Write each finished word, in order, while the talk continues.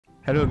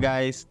Hello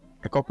guys,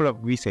 a couple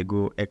of weeks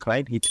ago, a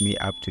client hit me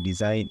up to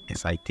design a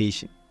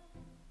citation.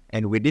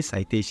 And with this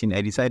citation,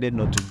 I decided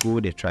not to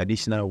go the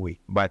traditional way,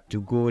 but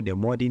to go the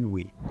modern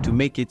way to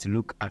make it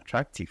look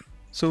attractive.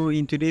 So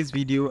in today's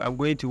video, I'm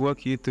going to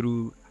walk you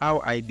through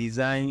how I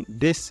designed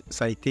this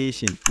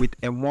citation with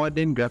a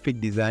modern graphic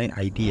design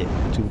idea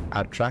to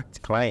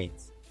attract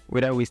clients.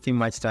 Without wasting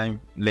much time,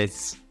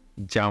 let's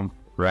jump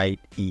right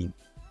in.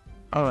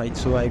 Alright,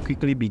 so I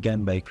quickly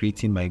began by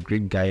creating my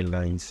grid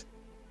guidelines.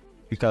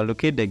 You can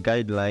locate the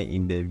guideline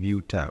in the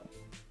View tab.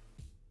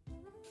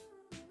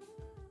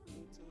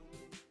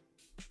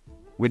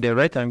 With the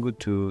rectangle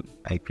tool,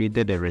 I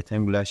created a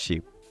rectangular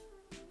shape.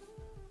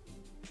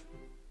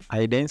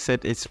 I then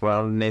set its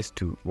roundness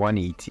to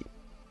 180.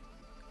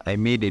 I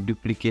made a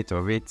duplicate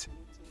of it,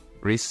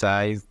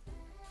 resized,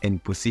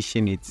 and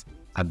positioned it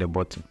at the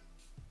bottom.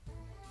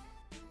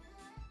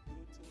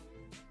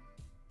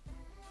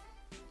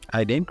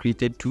 I then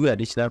created 2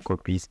 additional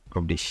copies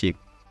of the shape.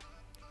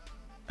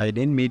 I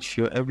then made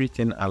sure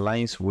everything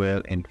aligns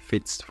well and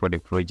fits for the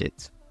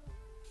project.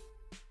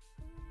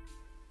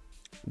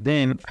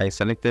 Then I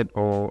selected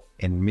all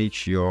and made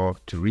sure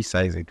to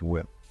resize it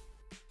well.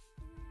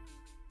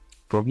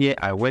 From here,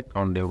 I worked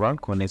on the round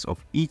corners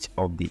of each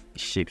of the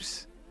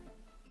shapes.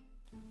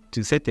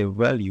 To set a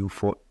value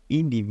for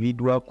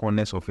individual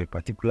corners of a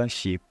particular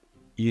shape,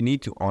 you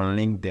need to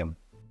unlink them.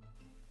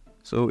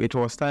 So it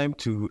was time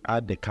to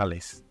add the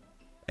colors.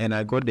 And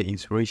I got the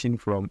inspiration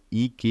from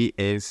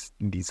EKS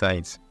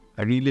Designs.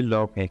 I really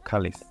love her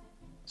colors.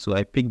 So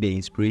I picked the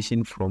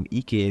inspiration from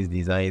EKS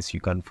Designs. You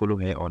can follow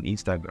her on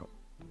Instagram.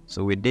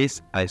 So with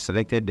this, I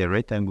selected the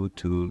rectangle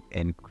tool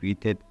and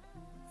created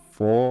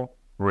 4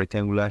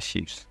 rectangular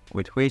shapes,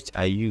 with which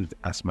I used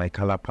as my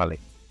color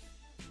palette.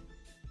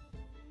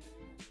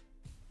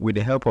 With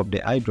the help of the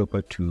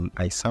eyedropper tool,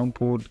 I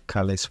sampled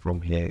colors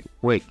from her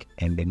work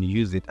and then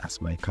used it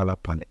as my color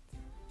palette.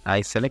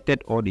 I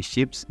selected all the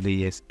shapes,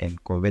 layers,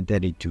 and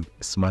converted it to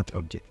Smart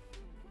Object.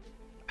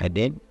 I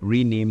then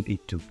renamed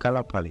it to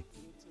Color Palette.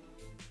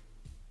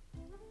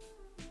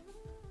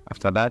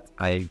 After that,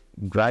 I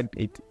dragged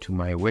it to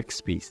my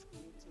workspace.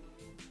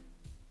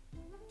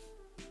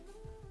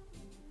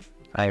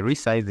 I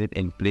resized it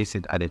and placed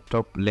it at the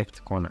top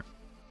left corner.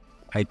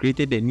 I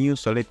created a new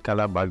solid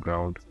color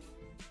background.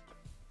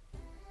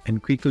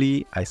 And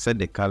quickly, I set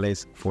the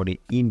colors for the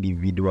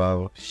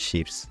individual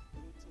shapes.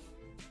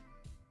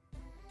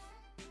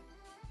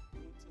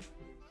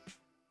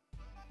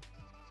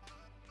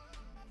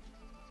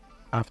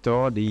 After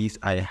all these,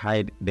 I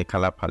hide the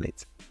color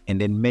palette and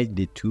then merge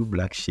the 2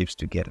 black shapes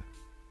together.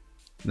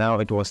 Now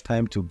it was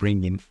time to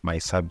bring in my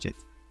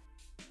subject.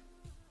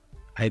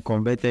 I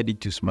converted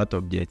it to Smart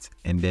Object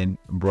and then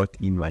brought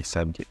in my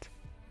subject.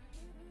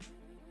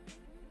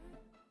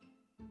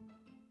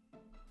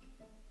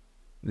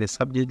 The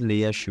subject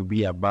layer should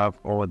be above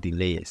all the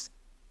layers,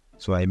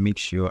 so I make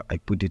sure I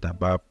put it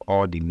above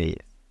all the layers.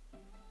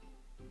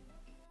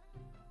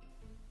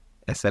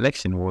 A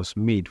selection was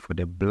made for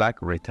the black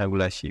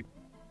rectangular shape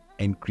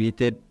and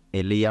created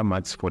a layer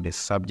mask for the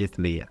subject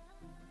layer.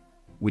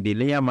 With the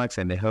layer mask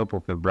and the help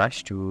of a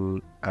brush tool,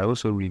 I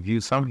also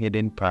reviewed some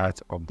hidden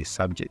parts of the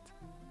subject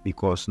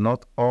because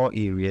not all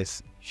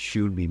areas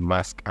should be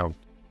masked out.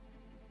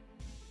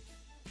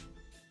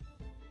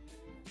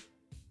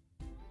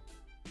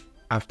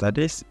 After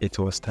this, it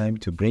was time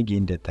to bring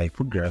in the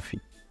typography.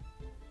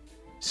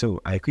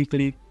 So I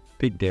quickly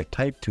picked the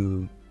type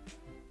tool,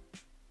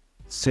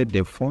 set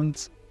the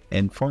fonts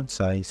and font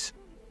size,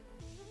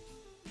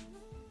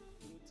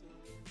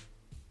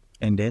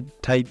 and then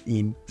type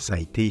in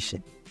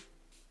citation.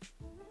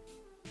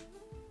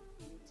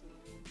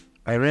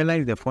 I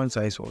realized the font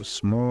size was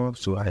small,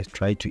 so I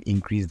tried to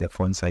increase the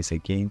font size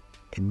again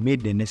and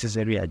made the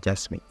necessary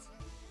adjustments.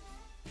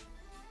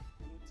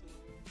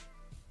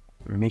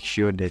 Make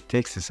sure the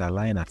text is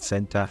aligned at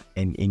center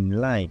and in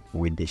line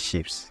with the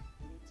shapes.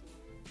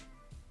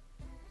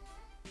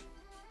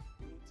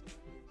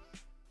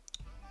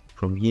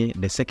 From here,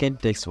 the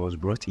second text was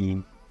brought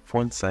in,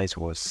 font size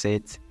was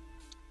set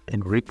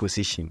and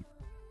repositioned.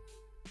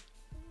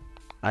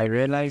 I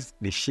realized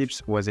the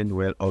shapes wasn't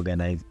well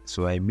organized,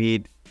 so I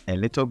made a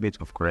little bit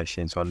of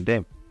corrections on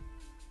them.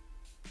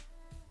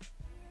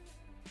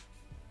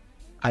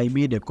 I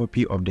made a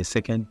copy of the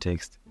second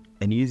text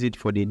and used it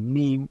for the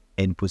name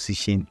and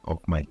position of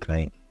my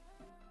client.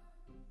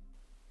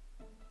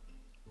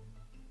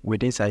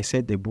 With this, I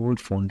set the bold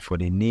font for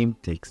the name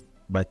text,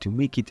 but to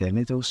make it a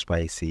little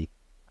spicy,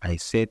 I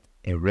set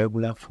a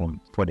regular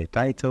font for the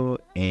title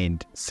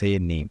and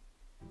surname.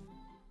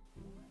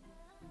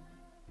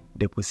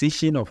 The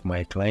position of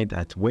my client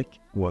at work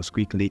was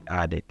quickly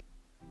added.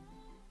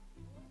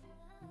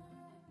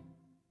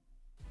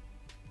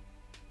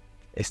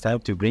 It's time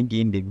to bring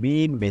in the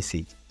main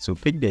message. So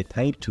pick the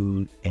type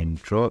tool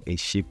and draw a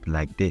shape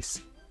like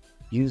this.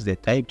 Use the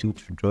type tool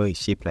to draw a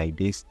shape like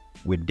this.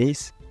 With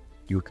this,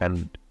 you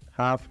can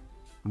have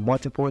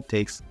multiple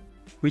text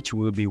which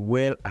will be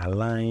well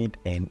aligned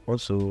and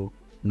also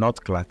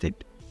not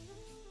cluttered.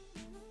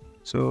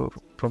 So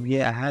from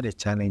here, I had a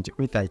challenge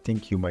which I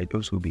think you might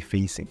also be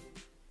facing.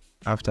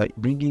 After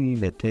bringing in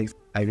the text,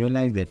 I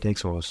realized the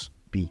text was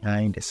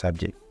behind the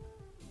subject.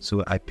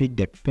 So I picked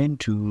the pen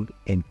tool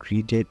and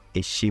created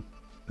a shape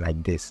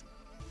like this.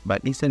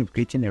 But instead of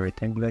creating a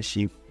rectangular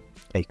shape,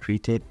 I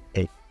created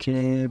a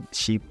curved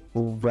shape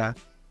over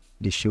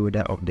the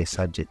shoulder of the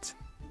subject.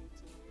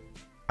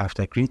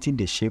 After creating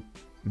the shape,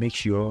 make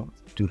sure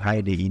to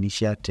hide the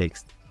initial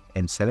text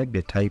and select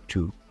the type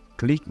tool.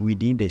 Click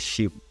within the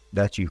shape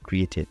that you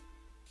created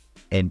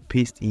and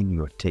paste in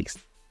your text.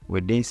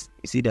 With this,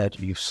 you see that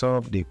you've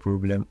solved the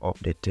problem of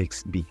the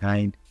text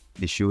behind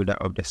the shoulder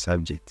of the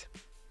subject.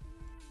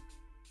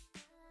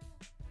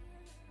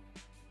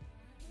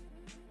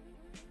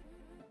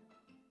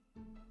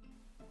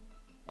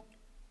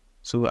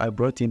 So I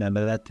brought in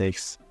another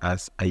text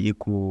as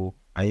Ayeko.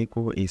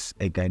 Ayeko is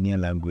a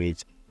Ghanaian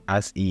language,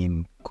 as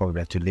in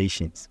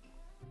congratulations.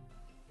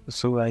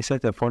 So I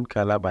set a font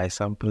color by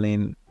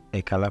sampling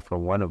a color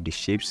from one of the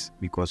shapes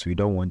because we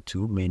don't want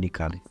too many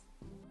colors.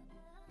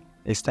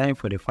 It's time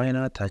for the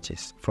final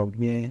touches. From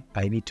here,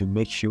 I need to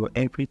make sure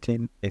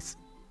everything is,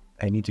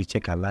 I need to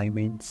check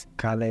alignments,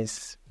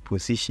 colors,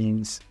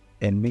 positions,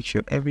 and make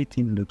sure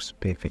everything looks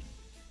perfect.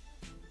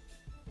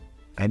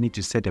 I need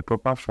to set the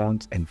proper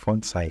font and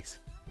font size.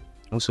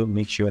 Also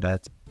make sure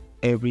that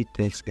every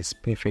text is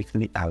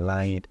perfectly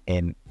aligned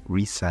and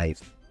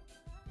resized.